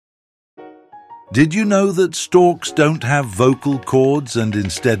Did you know that storks don't have vocal cords and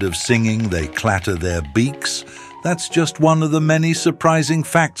instead of singing they clatter their beaks? That's just one of the many surprising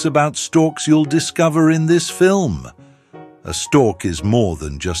facts about storks you'll discover in this film. A stork is more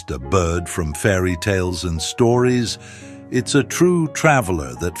than just a bird from fairy tales and stories. It's a true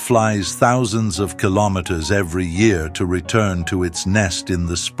traveler that flies thousands of kilometers every year to return to its nest in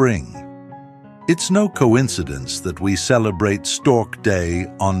the spring. It's no coincidence that we celebrate Stork Day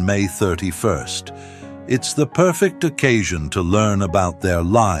on May 31st. It's the perfect occasion to learn about their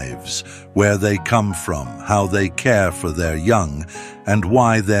lives, where they come from, how they care for their young, and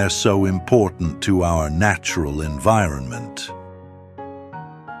why they're so important to our natural environment.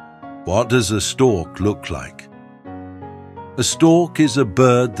 What does a stork look like? A stork is a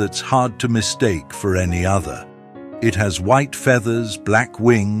bird that's hard to mistake for any other. It has white feathers, black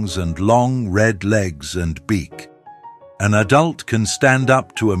wings, and long red legs and beak. An adult can stand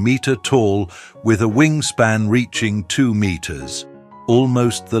up to 1 meter tall with a wingspan reaching 2 meters,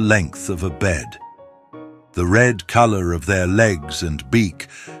 almost the length of a bed. The red color of their legs and beak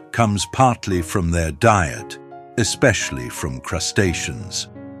comes partly from their diet, especially from crustaceans.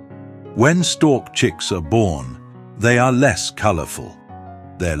 When stork chicks are born, they are less colorful.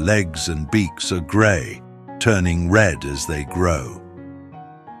 Their legs and beaks are gray, turning red as they grow.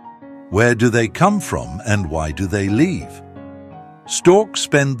 Where do they come from and why do they leave? Storks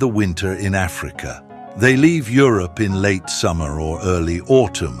spend the winter in Africa. They leave Europe in late summer or early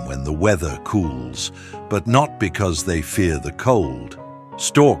autumn when the weather cools, but not because they fear the cold.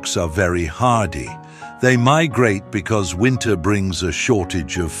 Storks are very hardy. They migrate because winter brings a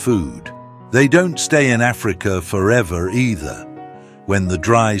shortage of food. They don't stay in Africa forever either. When the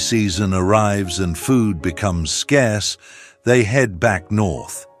dry season arrives and food becomes scarce, they head back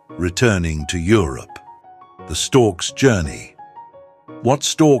north, returning to Europe. The Storks Journey. What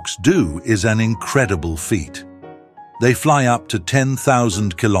storks do is an incredible feat. They fly up to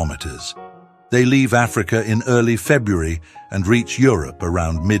 10,000 kilometers. They leave Africa in early February and reach Europe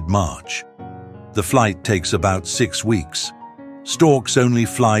around mid-March. The flight takes about 6 weeks. Storks only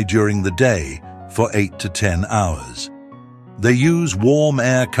fly during the day for 8 to 10 hours. They use warm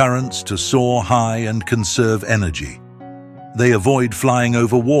air currents to soar high and conserve energy. They avoid flying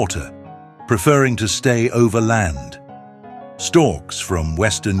over water, preferring to stay over land. Storks from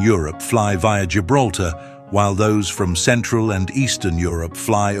Western Europe fly via Gibraltar, while those from Central and Eastern Europe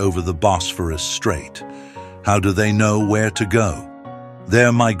fly over the Bosphorus Strait. How do they know where to go?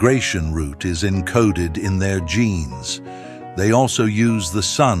 Their migration route is encoded in their genes. They also use the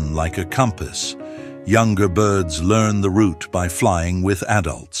sun like a compass. Younger birds learn the route by flying with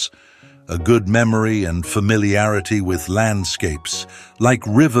adults. A good memory and familiarity with landscapes, like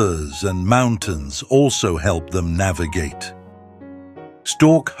rivers and mountains, also help them navigate.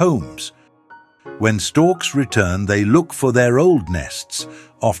 Stork homes. When storks return, they look for their old nests,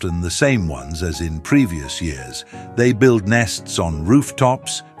 often the same ones as in previous years. They build nests on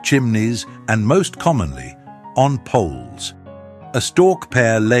rooftops, chimneys, and most commonly, on poles. A stork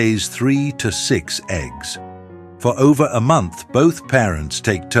pair lays 3 to 6 eggs. For over a month, both parents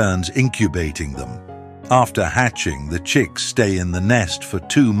take turns incubating them. After hatching, the chicks stay in the nest for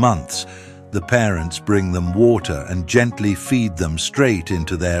 2 months. The parents bring them water and gently feed them straight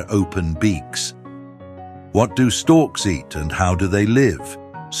into their open beaks. What do storks eat and how do they live?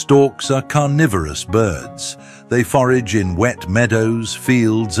 Storks are carnivorous birds. They forage in wet meadows,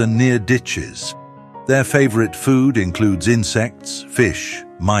 fields, and near ditches. Their favorite food includes insects, fish,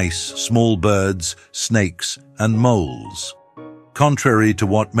 mice, small birds, snakes, and moles. Contrary to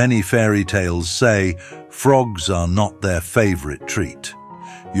what many fairy tales say, frogs are not their favorite treat.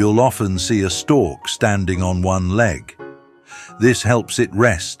 You'll often see a stork standing on one leg. This helps it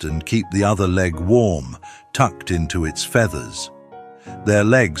rest and keep the other leg warm, tucked into its feathers. Their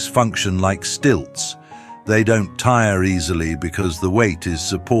legs function like stilts. They don't tire easily because the weight is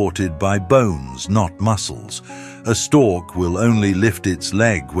supported by bones, not muscles. A stork will only lift its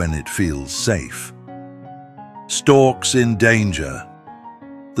leg when it feels safe. Storks in danger.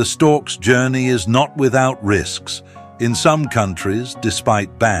 The stork's journey is not without risks. In some countries,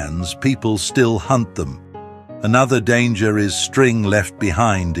 despite bans, people still hunt them. Another danger is string left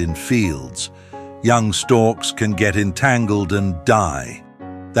behind in fields. Young storks can get entangled and die.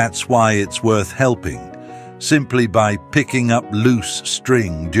 That's why it's worth helping, simply by picking up loose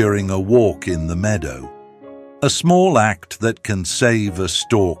string during a walk in the meadow. A small act that can save a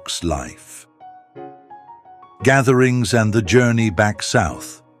stork's life. Gatherings and the journey back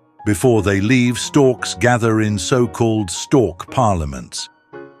south. Before they leave, storks gather in so-called Stork Parliaments.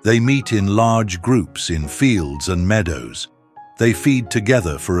 They meet in large groups in fields and meadows. They feed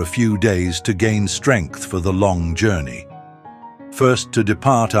together for a few days to gain strength for the long journey. First to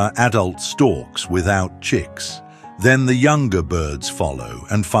depart are adult storks without chicks. Then the younger birds follow,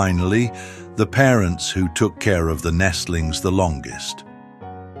 and finally, the parents who took care of the nestlings the longest.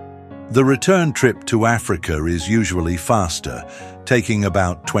 The return trip to Africa is usually faster, taking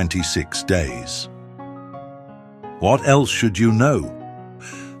about 26 days. What else should you know?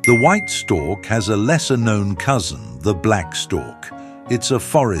 The white stork has a lesser-known cousin, the black stork. It's a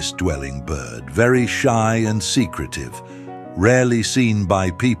forest-dwelling bird, very shy and secretive. Rarely seen by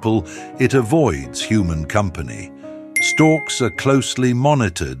people, it avoids human company. Storks are closely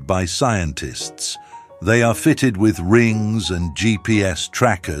monitored by scientists. They are fitted with rings and GPS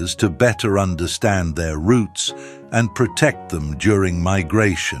trackers to better understand their routes and protect them during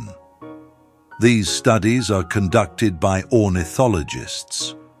migration. These studies are conducted by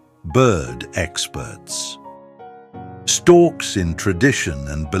ornithologists, bird experts. Storks in tradition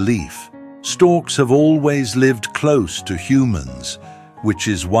and belief. Storks have always lived close to humans, which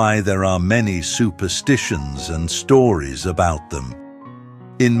is why there are many superstitions and stories about them.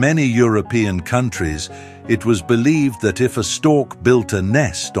 In many European countries, it was believed that if a stork built a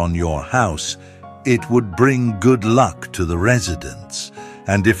nest on your house, it would bring good luck to the residents.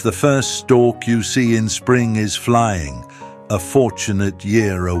 And if the first stork you see in spring is flying, a fortunate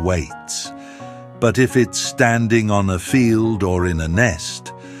year awaits. But if it's standing on a field or in a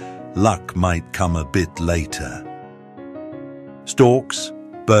nest, luck might come a bit later. Storks,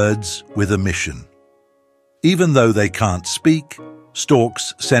 birds with a mission. Even though they can't speak,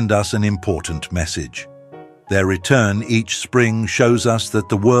 storks send us an important message. Their return each spring shows us that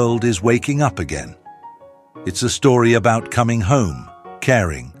the world is waking up again. It's a story about coming home,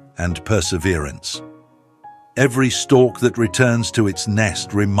 caring, and perseverance. Every stork that returns to its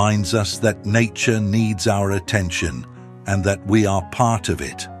nest reminds us that nature needs our attention and that we are part of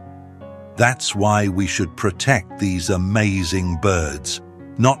it. That's why we should protect these amazing birds,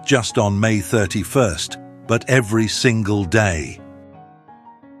 not just on May 31st, but every single day.